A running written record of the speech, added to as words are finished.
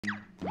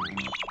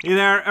Hey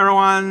there,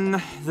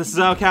 everyone! This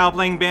is Cal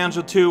playing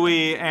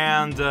Banjo-Tooie,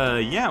 and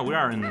yeah, we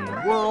are in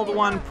World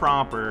 1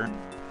 proper.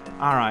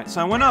 Alright,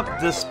 so I went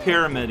up this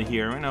pyramid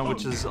here,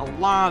 which is a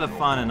lot of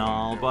fun and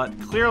all, but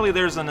clearly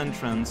there's an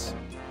entrance,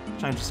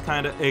 which I just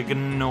kind of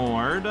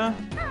ignored.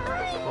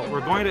 But we're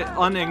going to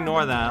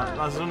unignore that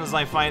as soon as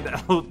I find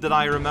out that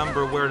I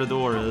remember where the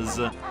door is.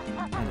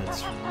 And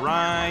it's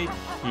right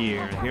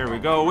here. Here we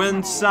go,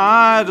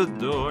 inside the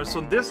door.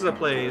 So this is a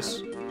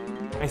place.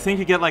 I think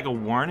you get like a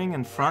warning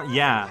in front.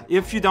 Yeah,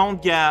 if you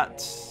don't have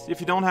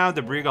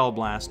the Bregal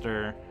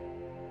Blaster,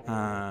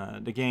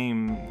 the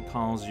game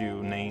calls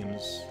you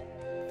names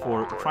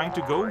for trying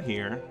to go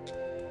here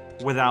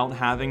without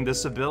having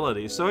this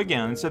ability. So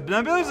again, it's a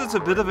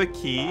bit of a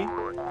key,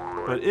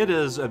 but it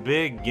is a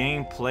big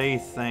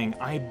gameplay thing.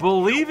 I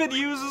believe it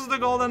uses the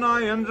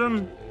GoldenEye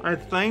engine, I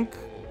think.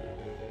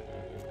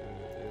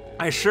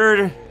 I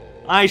sure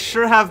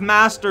have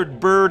mastered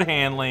bird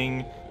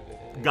handling,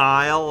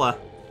 Guile.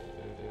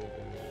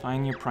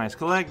 Find your prize.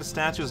 Collect the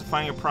statues and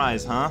find your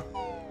prize, huh?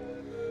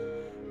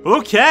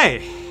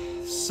 Okay!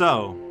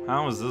 So,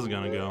 how is this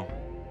gonna go?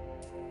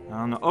 I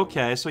don't know.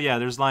 Okay, so yeah,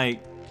 there's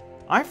like...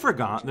 I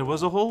forgot there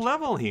was a whole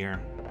level here.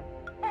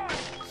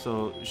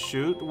 So,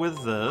 shoot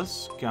with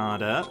this.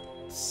 Got it.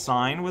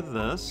 Sign with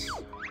this.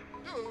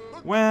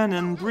 When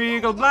in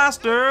Bregal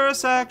Blaster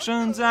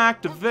sections,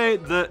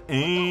 activate the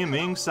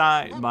aiming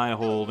sight by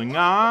holding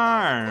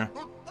R.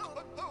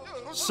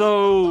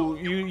 So,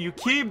 you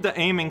keep the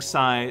aiming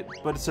sight,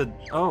 but it's a...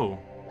 Oh.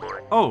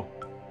 Oh.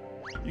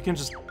 You can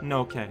just... No,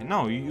 okay.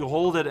 No, you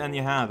hold it and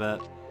you have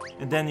it.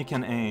 And then you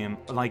can aim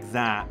like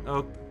that.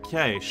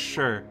 Okay,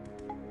 sure.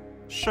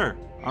 Sure.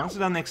 Honestly,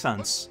 that makes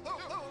sense.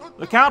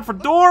 Look out for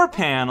door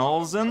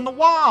panels in the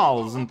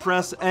walls, and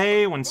press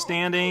A when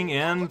standing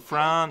in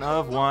front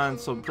of one.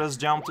 So press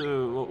jump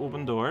to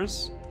open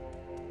doors.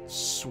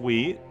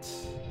 Sweet.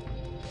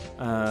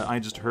 I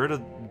just heard a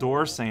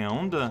door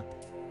sound.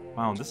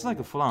 Wow, this is like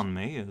a full-on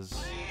maze.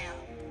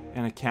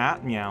 And a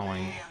cat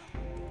meowing.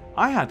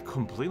 I had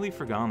completely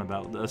forgotten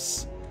about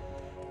this.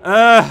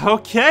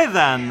 Okay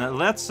then.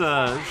 Let's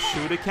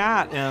shoot a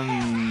cat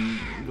in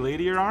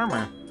gladiator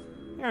armor.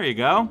 There you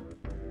go.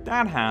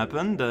 That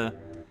happened.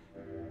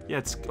 Yeah,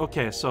 it's...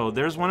 Okay, so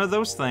there's one of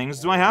those things.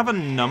 Do I have a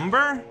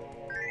number?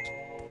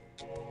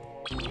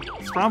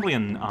 It's probably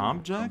an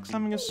object,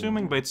 I'm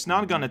assuming, but it's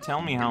not gonna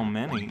tell me how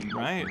many,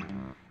 right?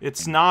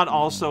 It's not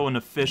also an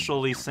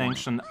officially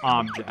sanctioned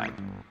object.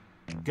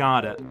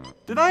 Got it.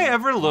 Did I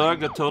ever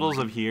look at totals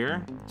of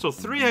here? So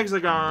 3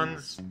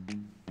 hexagons.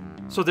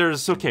 So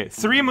there's, okay,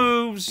 3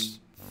 moves,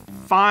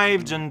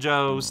 5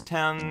 jinjos,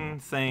 10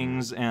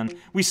 things, and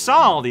we saw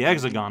all the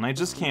hexagon. I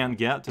just can't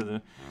get to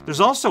the... There's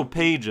also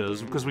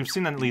pages, because we've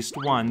seen at least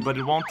one, but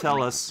it won't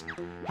tell us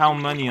how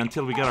many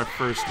until we get our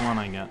first one,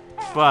 I get.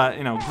 But,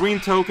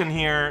 green token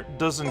here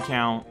doesn't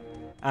count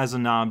as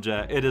an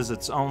object. It is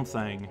its own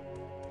thing.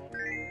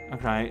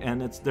 Okay,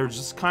 and they're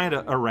just kind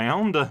of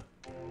around. Oh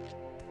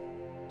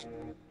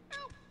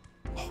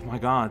my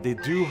god, they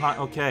do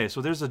okay,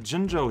 so there's a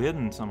jinjo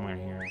hidden somewhere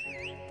here.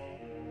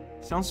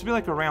 Sounds to be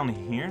like around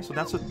here, so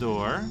that's a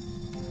door.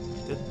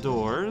 The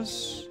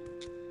doors.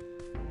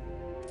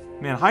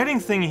 Man, hiding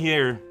thing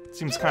here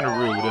seems kind of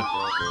rude.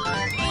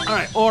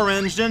 Alright,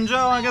 orange jinjo,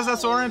 I guess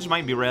that's orange,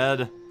 might be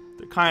red.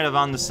 They're kind of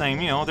on the same,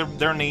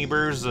 they're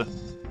neighbors.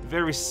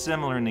 Very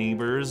similar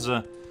neighbors.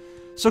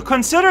 So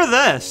consider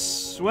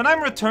this. When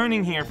I'm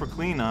returning here for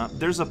cleanup,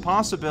 there's a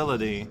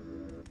possibility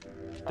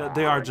that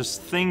there are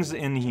just things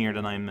in here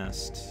that I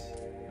missed.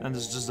 And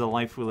it's just the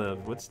life we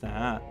live. What's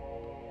that?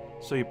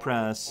 So you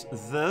press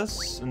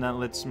this, and that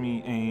lets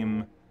me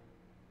aim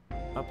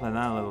up like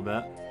that a little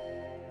bit.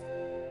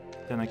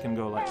 Then I can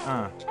go like,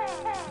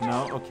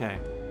 no, okay.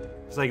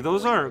 It's like,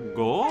 those are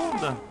gold?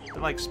 They're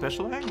like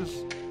special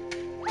eggs?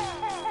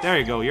 There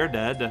you go, you're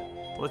dead.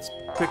 Let's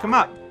pick them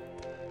up.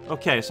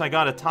 Okay, so I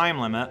got a time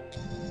limit.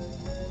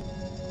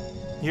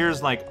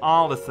 Here's like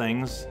all the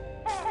things.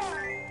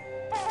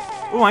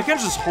 Oh, I can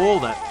just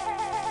hold it.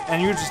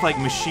 And you're just like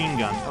machine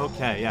gun.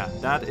 Okay, yeah,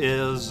 that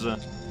is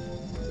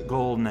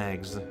golden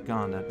eggs.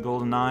 Got it.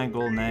 Golden eye,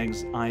 golden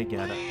eggs, I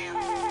get it.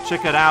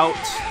 Check it out.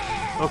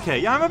 Okay,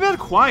 yeah, I'm a bit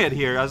quiet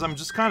here as I'm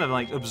just kind of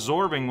like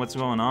absorbing what's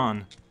going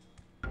on.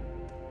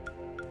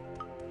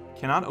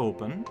 Cannot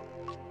open.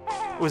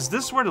 Was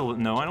this where the...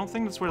 No, I don't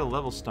think that's where the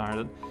level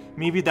started.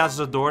 Maybe that's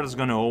the door that's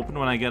gonna open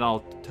when I get all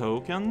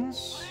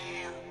tokens.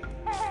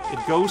 It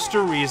goes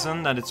to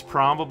reason that it's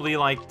probably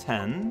like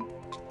 10.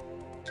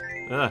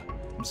 Ugh.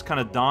 I'm just kind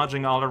of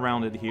dodging all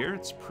around it here.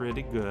 It's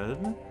pretty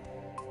good.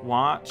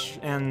 Watch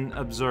and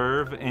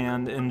observe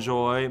and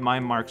enjoy my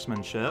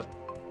marksmanship.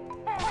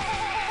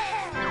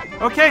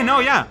 Okay, no,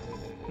 yeah.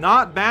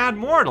 Not bad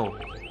mortal.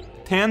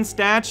 10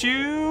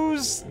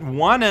 statues,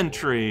 1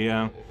 entry.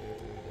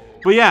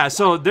 But yeah,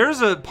 so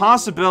there's a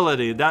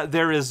possibility that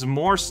there is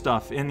more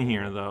stuff in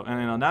here, though.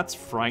 And, that's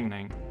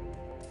frightening.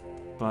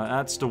 But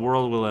that's the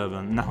world we live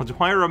in. Now, do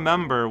I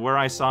remember where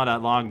I saw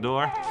that locked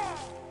door?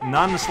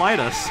 Not in the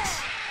slightest.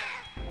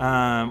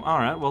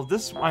 Alright, well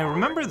this, I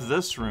remember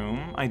this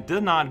room. I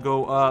did not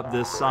go up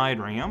this side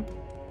ramp.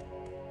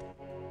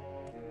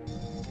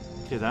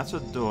 Okay, that's a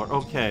door.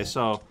 Okay,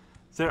 so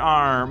there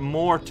are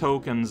more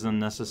tokens than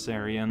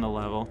necessary in the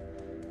level.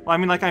 Well, I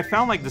mean, like, I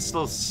found, like, this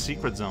little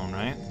secret zone,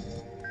 right?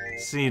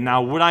 See,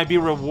 now, would I be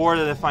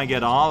rewarded if I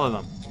get all of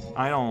them?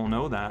 I don't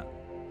know that.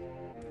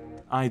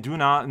 I do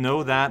not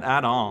know that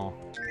at all.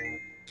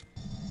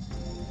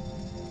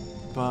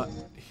 But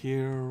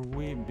here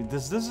we...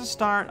 Does this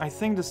start? I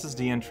think this is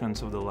the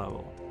entrance of the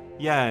level.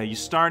 Yeah, you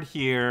start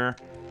here,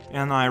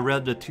 and I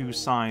read the two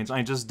signs.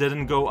 I just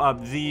didn't go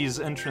up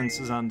these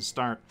entrances on the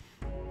start.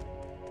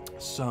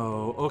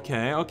 So,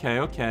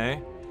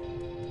 okay.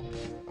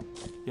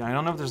 Yeah, I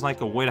don't know if there's,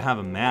 like, a way to have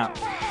a map.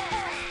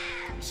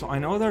 So I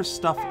know there's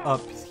stuff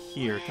up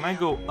here. Can I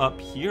go up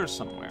here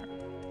somewhere?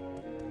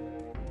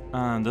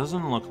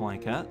 Doesn't look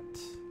like it.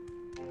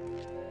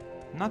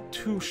 Not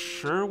too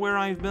sure where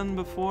I've been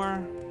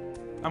before.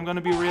 I'm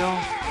gonna be real.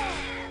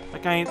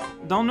 Like, I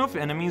don't know if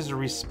enemies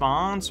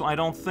respawn, so I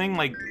don't think,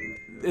 like,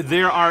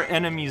 there are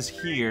enemies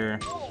here.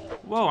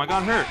 Whoa, I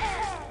got hurt.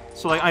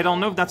 So, like, I don't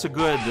know if that's a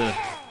good,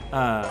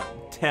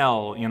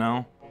 tell, you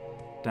know?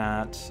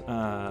 That,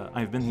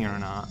 I've been here or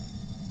not.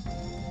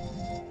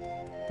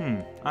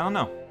 I don't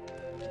know.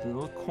 The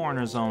little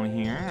corner zone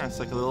here. That's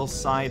like a little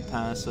side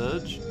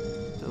passage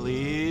that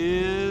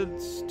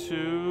leads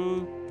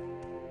to...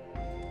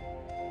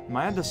 Am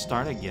I at the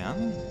start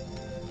again?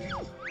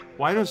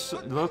 Why does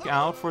look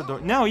out for door?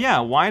 No, yeah.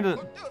 Why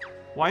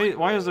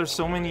is there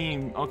so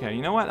many? Okay,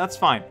 you know what? That's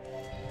fine.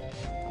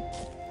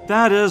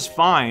 That is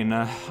fine.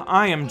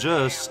 I am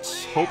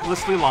just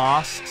hopelessly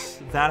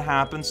lost. That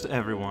happens to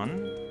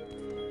everyone.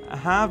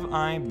 Have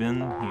I been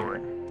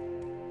here?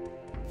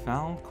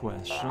 Found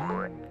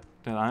question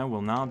that I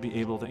will not be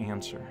able to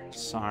answer.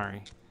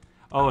 Sorry.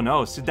 Oh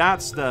no, see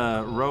that's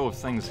the row of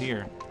things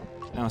here.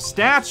 Now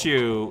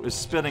statue is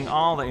spitting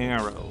all the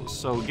arrows,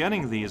 so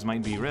getting these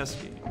might be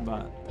risky,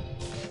 but...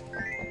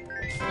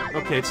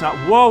 Okay, it's not...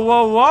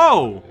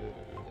 Whoa!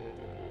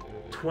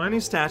 20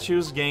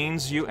 statues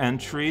gains you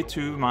entry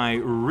to my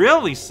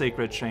really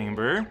sacred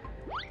chamber.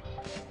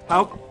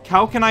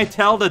 How can I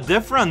tell the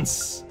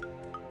difference?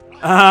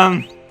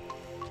 I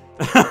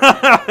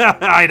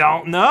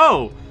don't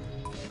know.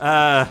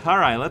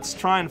 Alright, let's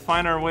try and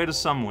find our way to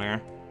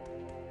somewhere.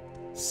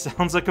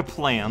 Sounds like a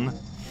plan.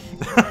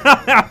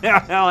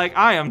 Like,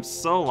 I am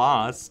so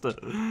lost.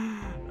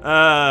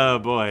 Oh,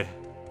 boy.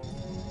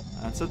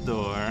 That's a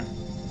door.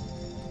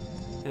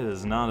 It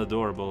is not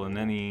adorable in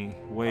any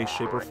way,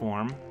 shape, or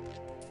form.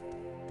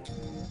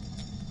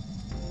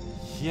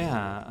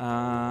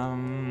 Yeah,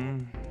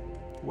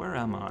 where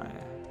am I?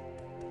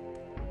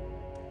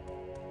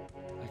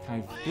 Like,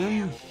 I've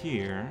been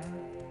here.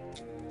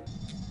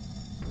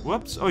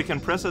 Whoops! Oh, you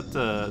can press it,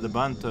 the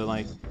button to,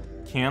 like,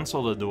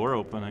 cancel the door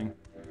opening.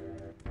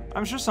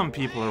 I'm sure some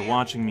people are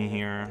watching me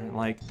here,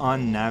 like,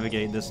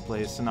 unnavigate this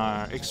place and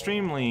are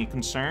extremely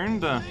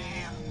concerned.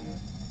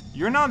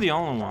 You're not the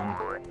only one.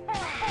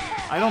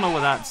 I don't know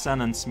what that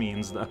sentence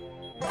means, though.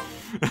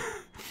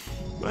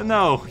 But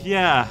no,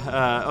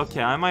 yeah,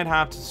 okay, I might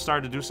have to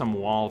start to do some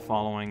wall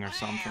following or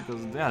something,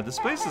 because, yeah, this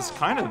place is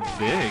kind of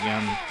big,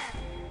 and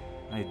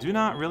I do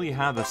not really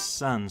have a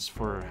sense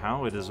for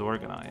how it is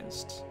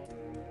organized.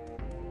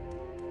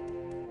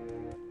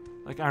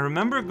 Like, I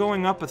remember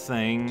going up a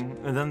thing,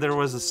 and then there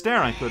was a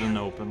stair I couldn't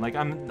open. Like,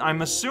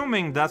 I'm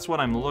assuming that's what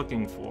I'm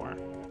looking for.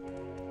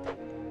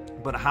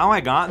 But how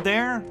I got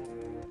there?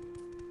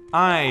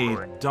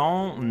 I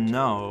don't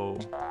know.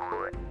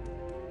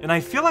 And I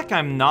feel like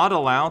I'm not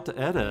allowed to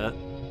edit,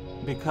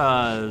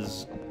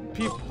 because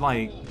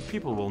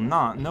people will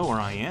not know where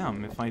I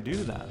am if I do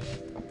that.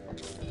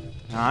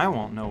 And I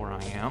won't know where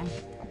I am.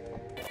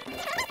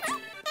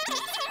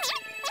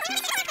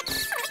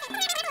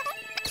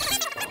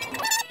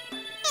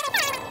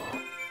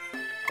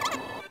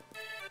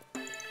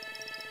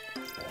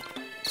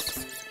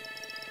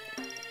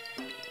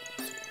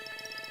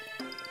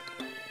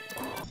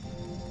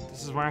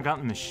 This is where I got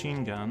the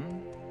machine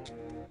gun.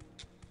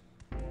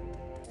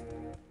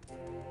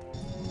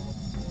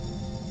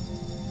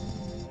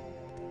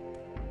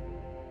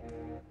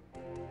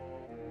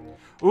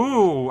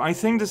 Ooh, I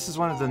think this is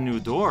one of the new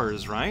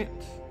doors, right?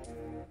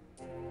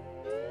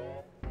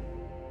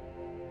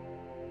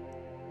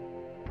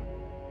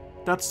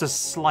 That's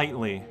just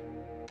slightly.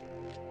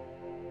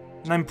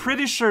 And I'm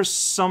pretty sure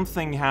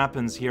something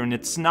happens here, and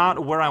it's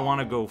not where I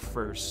want to go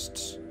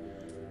first.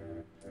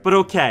 But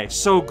okay,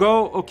 so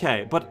go...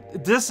 Okay,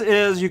 but this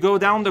is... You go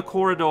down the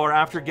corridor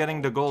after getting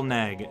the golden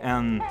egg,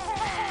 and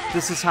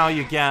this is how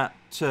you get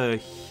to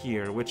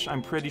here, which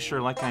I'm pretty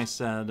sure, like I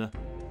said...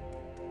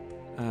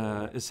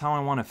 is how I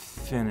want to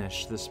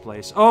finish this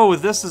place. Oh,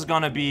 this is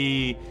gonna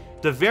be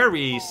the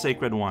very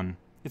sacred one.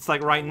 It's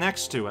like right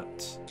next to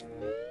it.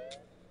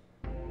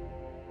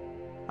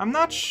 I'm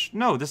not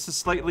no, this is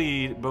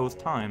slightly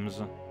both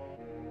times.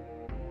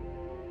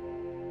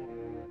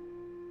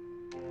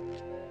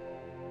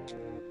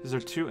 Is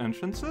there two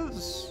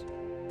entrances?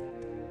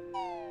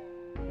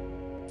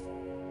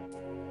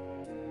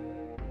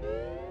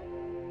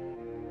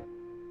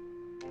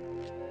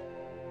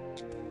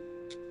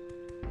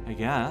 I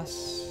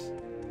guess.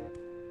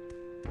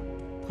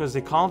 Because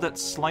they called it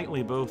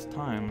slightly both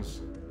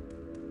times.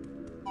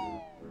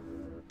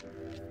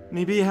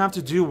 Maybe you have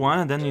to do one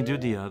and then you do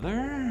the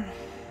other?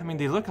 I mean,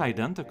 they look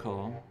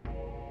identical.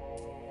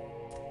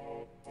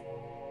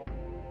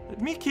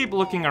 Let me keep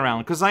looking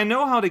around, because I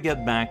know how to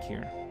get back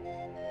here.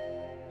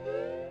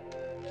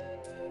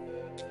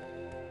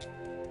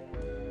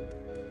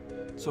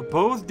 So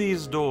both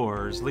these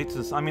doors lead to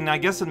this. I mean, I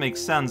guess it makes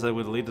sense that it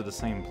would lead to the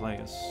same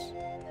place.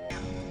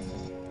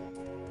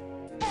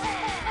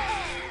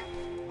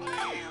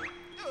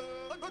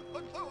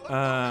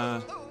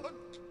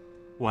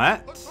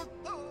 What?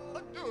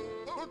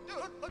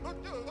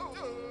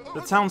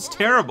 That sounds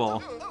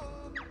terrible.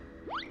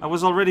 I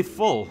was already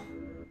full.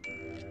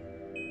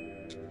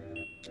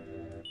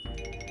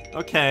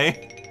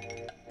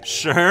 Okay.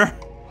 Sure.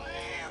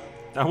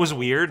 That was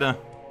weird.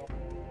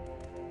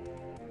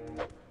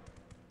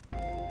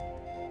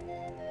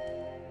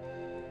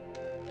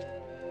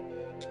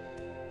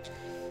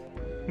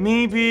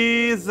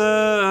 Maybe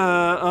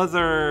the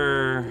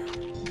other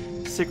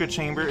secret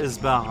chamber is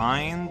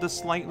behind the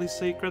slightly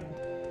sacred?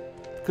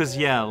 Because,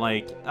 yeah,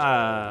 like,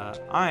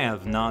 I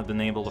have not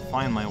been able to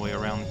find my way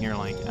around here,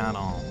 like, at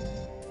all.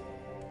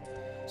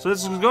 So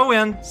let's go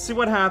in, see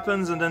what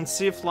happens, and then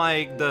see if,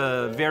 like,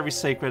 the very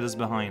sacred is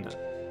behind it.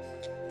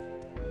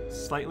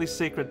 Slightly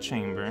sacred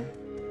chamber.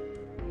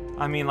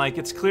 I mean, like,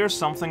 it's clear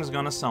something's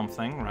gonna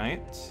something,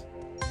 right?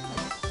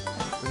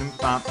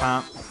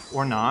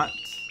 Or not.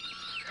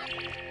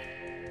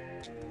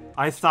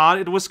 I thought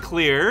it was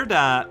clear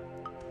that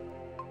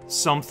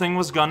something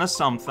was gonna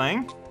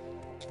something.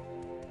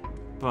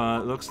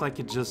 But looks like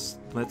it just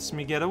lets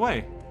me get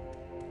away.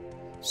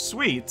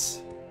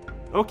 Sweet.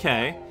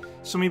 Okay.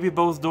 So maybe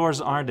both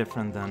doors are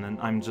different then, and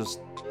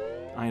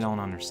I don't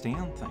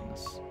understand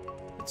things.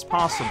 It's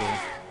possible.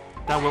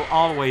 That will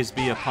always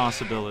be a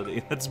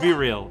possibility. Let's be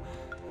real.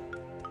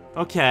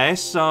 Okay,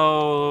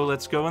 so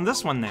let's go in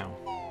this one now.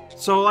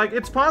 So, like,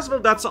 it's possible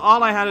that's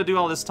all I had to do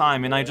all this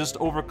time, and I just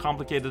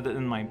overcomplicated it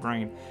in my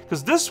brain.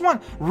 Because this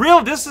one,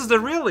 this is the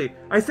really.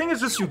 I think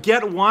it's just you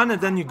get one and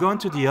then you go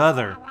into the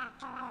other.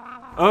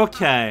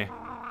 Okay.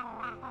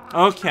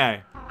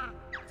 Okay.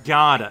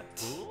 Got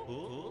it.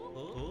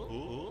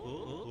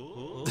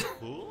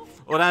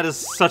 Oh, that is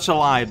such a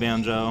lie,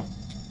 Banjo.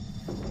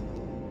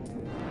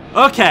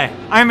 Okay,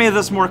 I made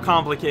this more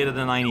complicated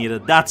than I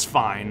needed. That's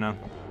fine.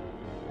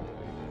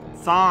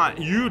 Thought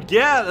you'd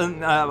get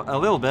a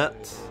little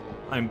bit.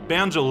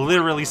 Banjo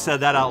literally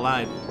said that out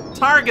loud.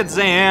 Target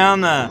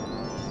Zan!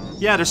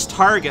 Yeah, there's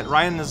Target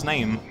right in his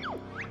name.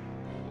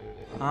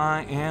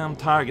 I am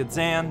Target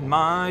Zan,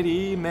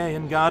 mighty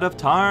Mayan god of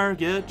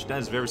Target. That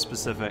is very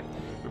specific.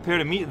 Prepare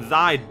to meet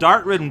thy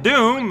dart-ridden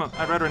doom.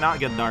 I'd rather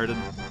not get darted.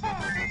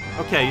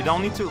 Okay, you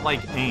don't need to,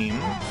 like, aim.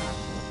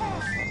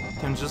 You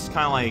can just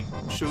kind of, like,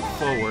 shoot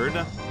forward.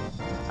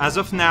 As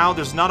of now,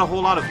 there's not a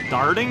whole lot of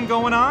darting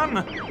going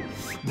on.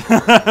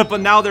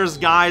 But now there's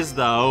guys,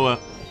 though.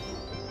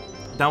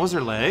 That was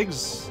her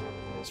legs?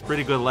 It's a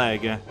pretty good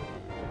leg.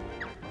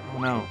 Oh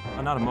no,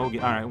 oh, not a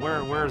Mogi. Alright,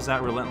 where is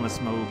that relentless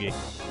Mogi?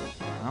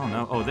 I don't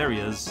know. Oh, there he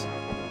is.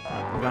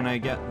 We're gonna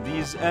get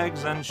these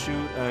eggs and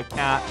shoot a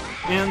cat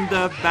in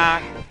the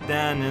back,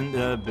 then in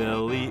the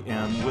belly,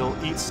 and we'll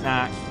eat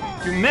snack.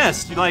 You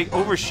missed! You, like,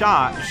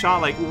 overshot. You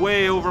shot, like,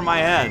 way over my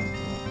head.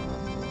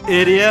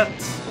 Idiot!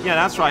 Yeah,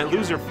 that's right.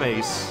 Lose your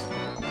face.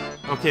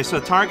 Okay, so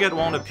the target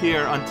won't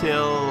appear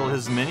until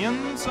his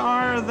minions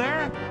are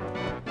there?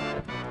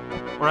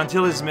 Or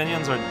until his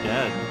minions are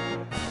dead.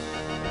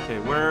 Okay,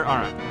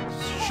 alright.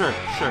 Sure.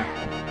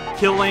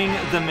 Killing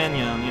the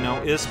minion, you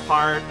know, is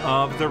part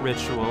of the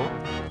ritual.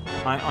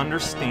 I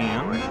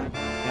understand.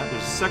 Yeah,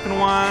 there's a second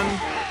one.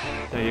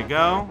 There you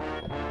go.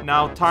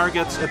 Now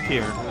targets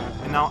appear.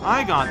 And now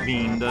I got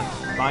beamed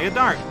by a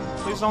dart.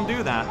 Please don't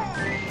do that.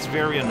 It's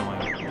very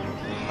annoying.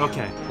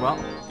 Okay, well,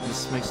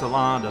 this makes a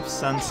lot of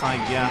sense, I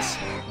guess.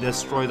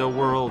 Destroy the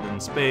world in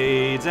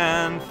spades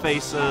and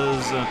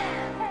faces.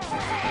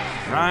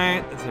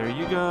 Right, there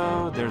you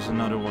go. There's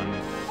another one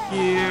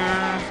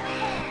here.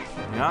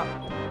 Yep.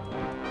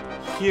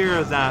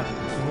 Hear that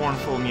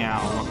mournful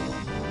meow.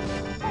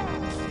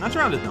 I'm not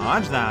sure how to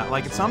dodge that.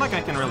 Like, it sounds like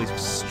I can really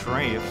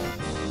strafe.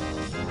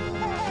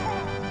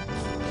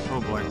 Oh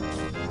boy.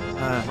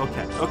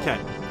 Okay.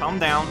 Calm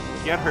down.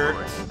 Get hurt.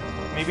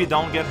 Maybe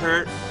don't get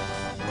hurt,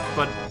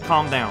 but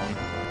calm down.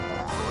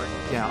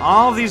 Yeah,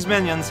 all these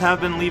minions have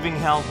been leaving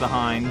health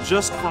behind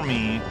just for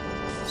me.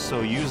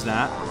 So use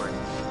that.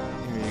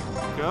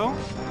 Go.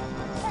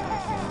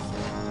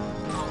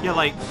 Yeah,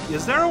 like,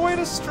 is there a way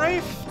to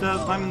strafe that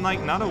I'm,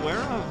 like, not aware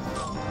of?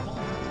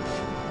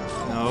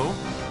 No.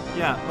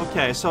 Yeah,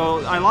 okay,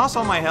 so I lost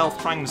all my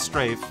health trying to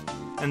strafe,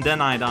 and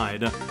then I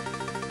died. I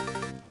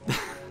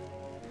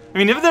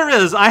mean, if there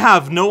is, I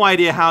have no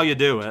idea how you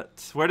do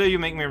it. Where do you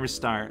make me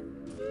restart?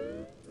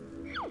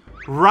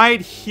 Right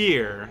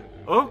here.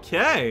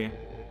 Okay.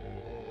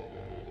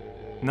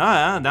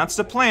 Nah, that's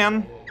the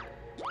plan.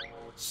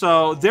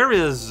 So, there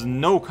is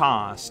no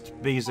cost,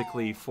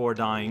 basically, for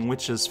dying,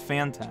 which is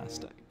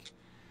fantastic.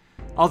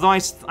 Although I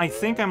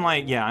think I'm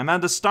like, yeah, I'm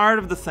at the start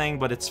of the thing,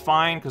 but it's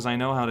fine because I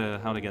know how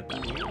to get back.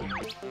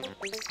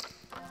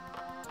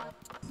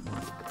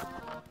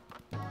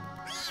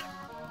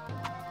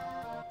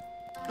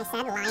 I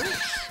said line.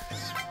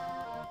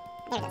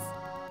 There it is.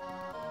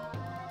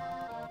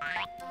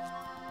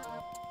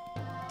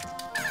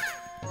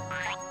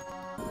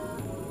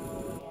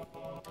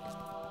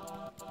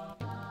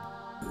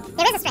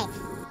 There is a strafe.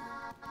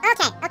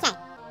 Okay, okay.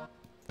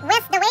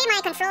 With the way my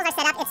controls are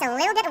set up, it's a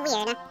little bit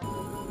weird.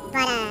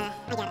 But, I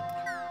get it.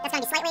 That's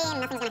gonna be slightly, and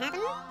nothing's gonna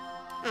happen.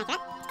 Okay.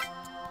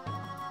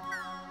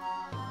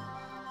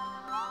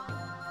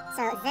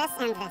 So, this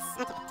and this.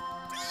 Okay.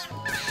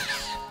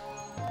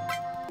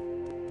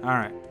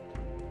 Alright.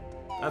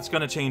 That's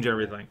gonna change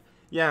everything.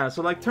 Yeah,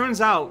 so like,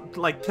 turns out,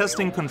 like,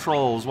 testing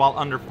controls while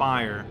under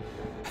fire.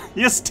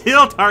 You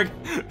steal target.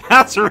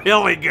 That's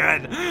really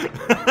good.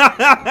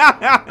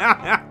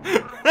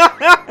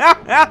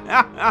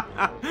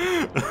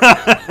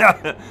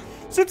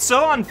 It's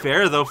so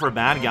unfair though for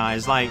bad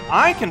guys. Like,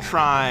 I can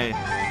try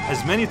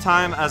as many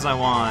times as I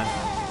want,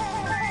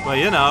 but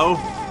you know,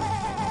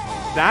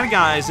 bad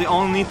guys, they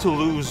only need to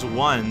lose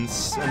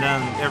once, and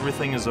then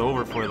everything is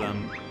over for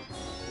them.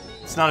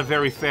 It's not a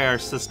very fair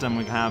system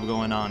we have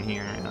going on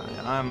here,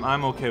 and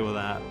I'm okay with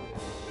that.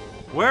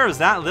 Where is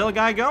that little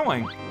guy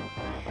going?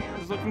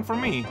 He's looking for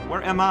me.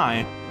 Where am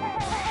I?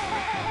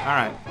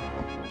 Alright.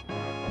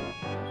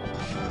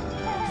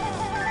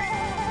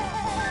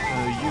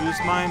 Use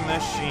my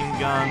machine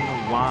gun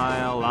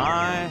while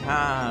I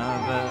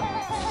have it.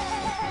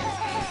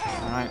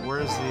 Alright,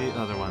 where's the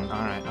other one?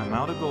 Alright, I'm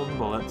out of golden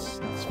bullets.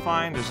 That's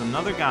fine. There's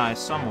another guy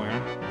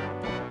somewhere.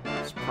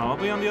 It's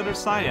probably on the other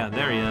side. Yeah,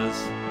 there he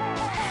is.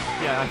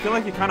 Yeah, I feel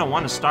like you kind of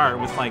want to start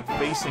with, like,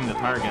 facing the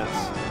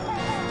targets.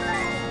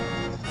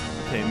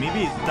 Okay,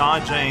 maybe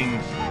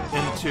dodging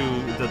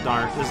into the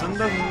dark isn't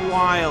the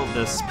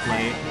wildest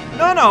play.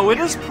 No, it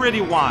is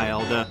pretty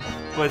wild,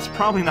 but it's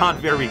probably not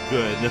very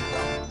good.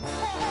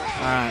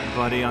 Alright,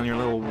 buddy, on your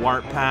little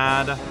warp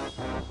pad.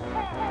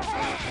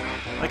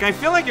 Like, I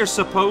feel like you're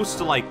supposed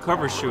to, like,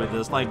 cover shoot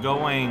this, like,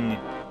 going,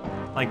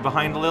 like,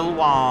 behind the little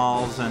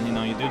walls, and, you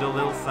know, you do the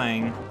little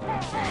thing.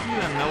 You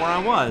didn't know where I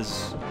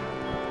was.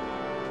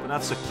 But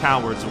that's a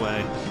coward's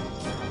way.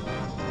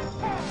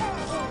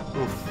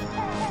 Oof.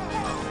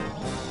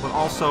 But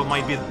also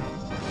might be...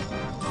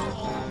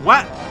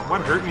 What?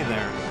 What hurt me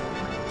there?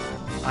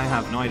 I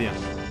have no idea.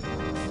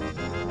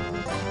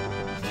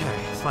 Okay,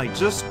 it's like,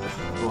 just...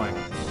 Boy.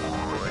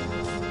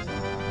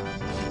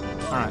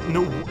 Alright,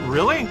 no,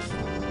 really?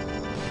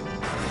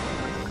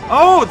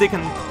 Oh, they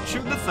can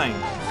shoot the thing.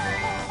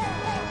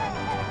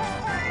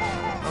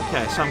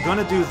 Okay, so I'm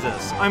gonna do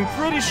this. I'm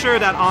pretty sure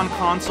that on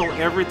console,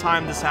 every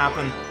time this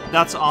happened,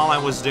 that's all I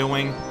was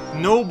doing.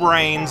 No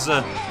brains,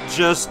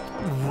 just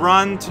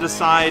run to the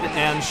side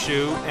and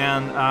shoot,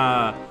 and,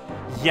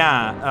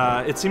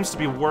 yeah, it seems to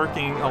be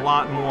working a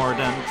lot more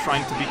than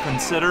trying to be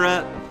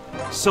considerate.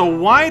 So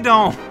why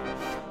don't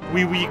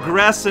we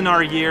regress in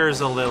our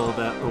years a little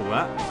bit? Oh,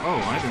 what?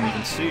 Oh, I didn't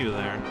even see you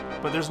there.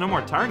 But there's no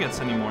more targets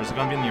anymore. Is it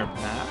gonna be in your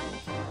back?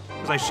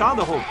 Because I shot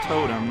the whole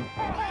totem.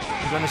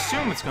 I'm gonna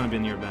assume it's gonna be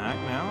in your back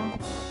now.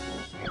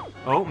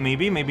 Oh,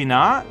 maybe, maybe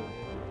not.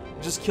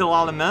 Just kill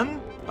all the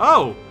men?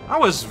 Oh, I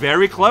was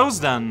very close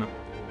then.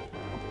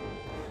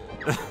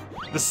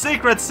 The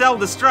secret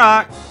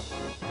self-destruct.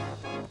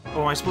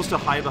 Oh, am I supposed to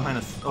hide behind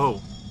a...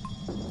 Oh.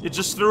 It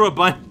just threw a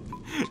bunch...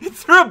 It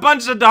threw a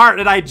bunch of dart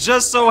and I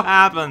just so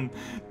happened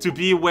to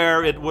be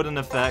where it wouldn't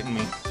affect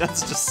me.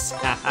 That's just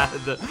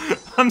sad.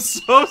 I'm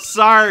so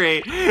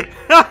sorry.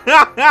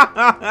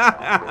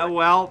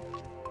 Well.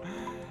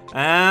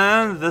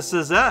 And this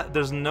is it.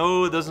 There's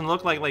no... Doesn't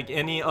look like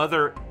any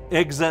other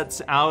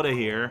exits out of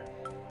here.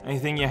 I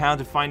think you have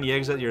to find the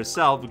exit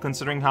yourself,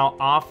 considering how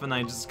often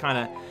I just kind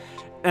of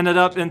ended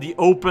up in the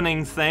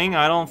opening thing.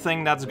 I don't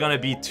think that's gonna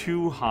be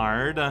too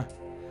hard.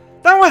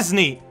 That was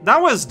neat.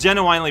 That was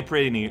genuinely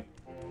pretty neat.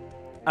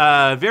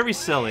 Very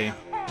silly.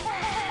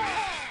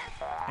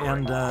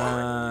 And,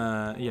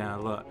 yeah,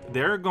 look.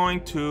 They're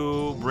going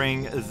to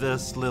bring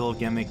this little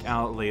gimmick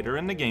out later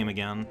in the game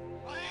again.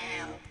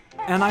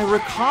 And I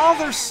recall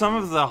there's some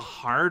of the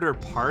harder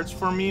parts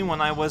for me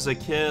when I was a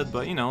kid,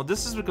 but, you know,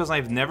 this is because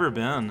I've never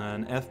been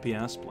an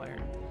FPS player.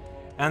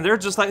 And they're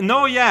just like,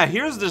 no, yeah,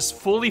 here's this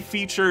fully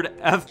featured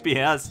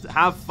FPS.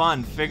 Have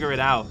fun, figure it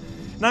out.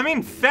 And I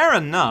mean, fair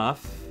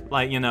enough.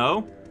 Like, you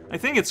know, I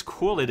think it's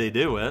cool that they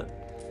do it.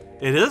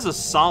 It is a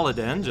solid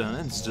engine.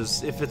 It's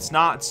just, if it's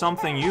not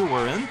something you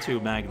were into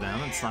back then,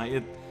 it's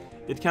like,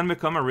 it can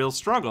become a real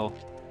struggle.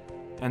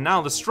 And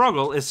now the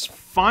struggle is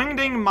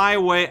finding my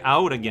way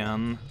out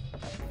again.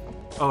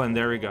 Oh, and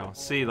there we go.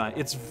 See, like,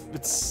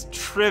 it's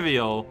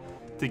trivial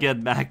to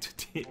get back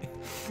to the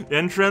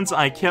entrance.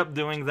 I kept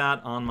doing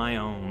that on my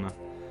own.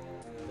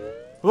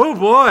 Oh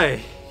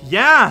boy.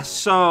 Yeah,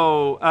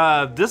 so,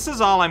 this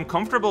is all I'm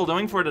comfortable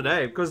doing for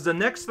today, because the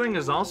next thing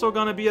is also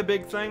gonna be a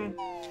big thing.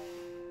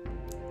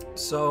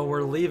 So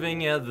we're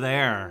leaving it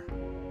there.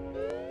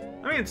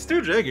 I mean, it's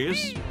 2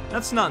 jiggies.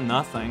 That's not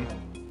nothing.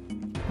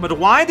 But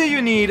why do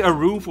you need a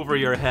roof over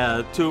your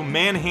head to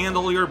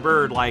manhandle your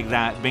bird like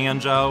that,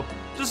 Banjo?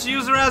 Just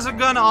use her as a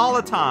gun all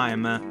the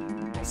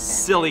time.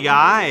 Silly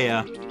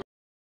guy.